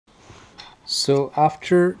So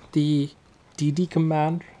after the dd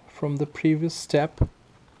command from the previous step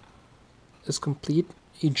is complete,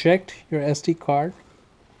 eject your SD card,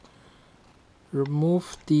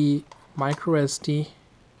 remove the micro SD,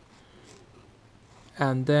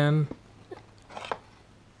 and then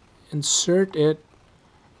insert it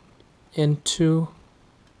into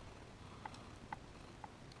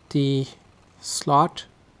the slot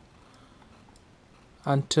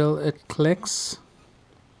until it clicks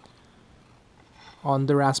on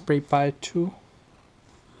the Raspberry Pi 2.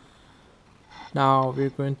 Now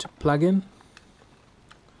we're going to plug in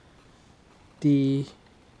the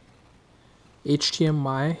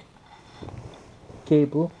HDMI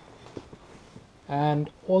cable,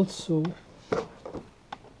 and also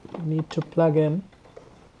need to plug in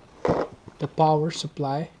the power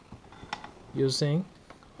supply using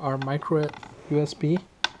our micro USB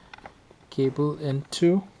cable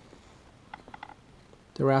into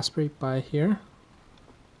the Raspberry Pi here.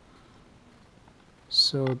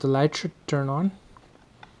 So the light should turn on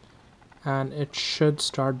and it should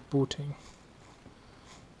start booting.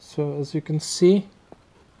 So as you can see,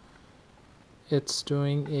 it's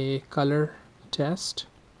doing a color test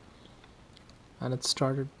and it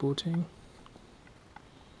started booting.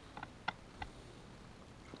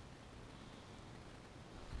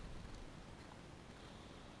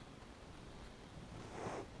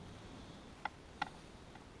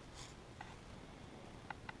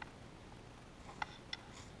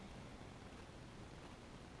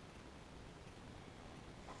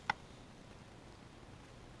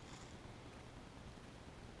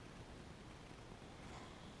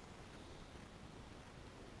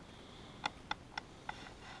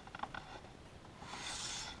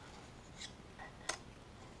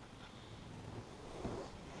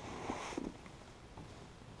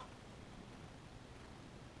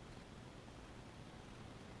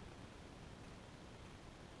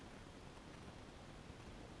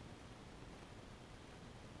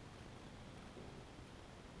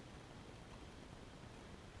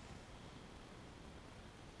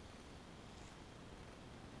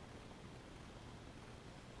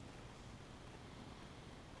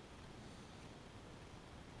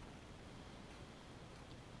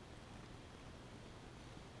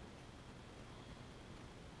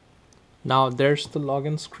 Now there's the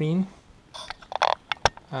login screen,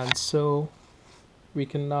 and so we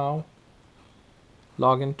can now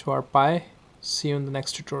log into our Pi. See you in the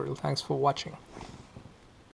next tutorial. Thanks for watching.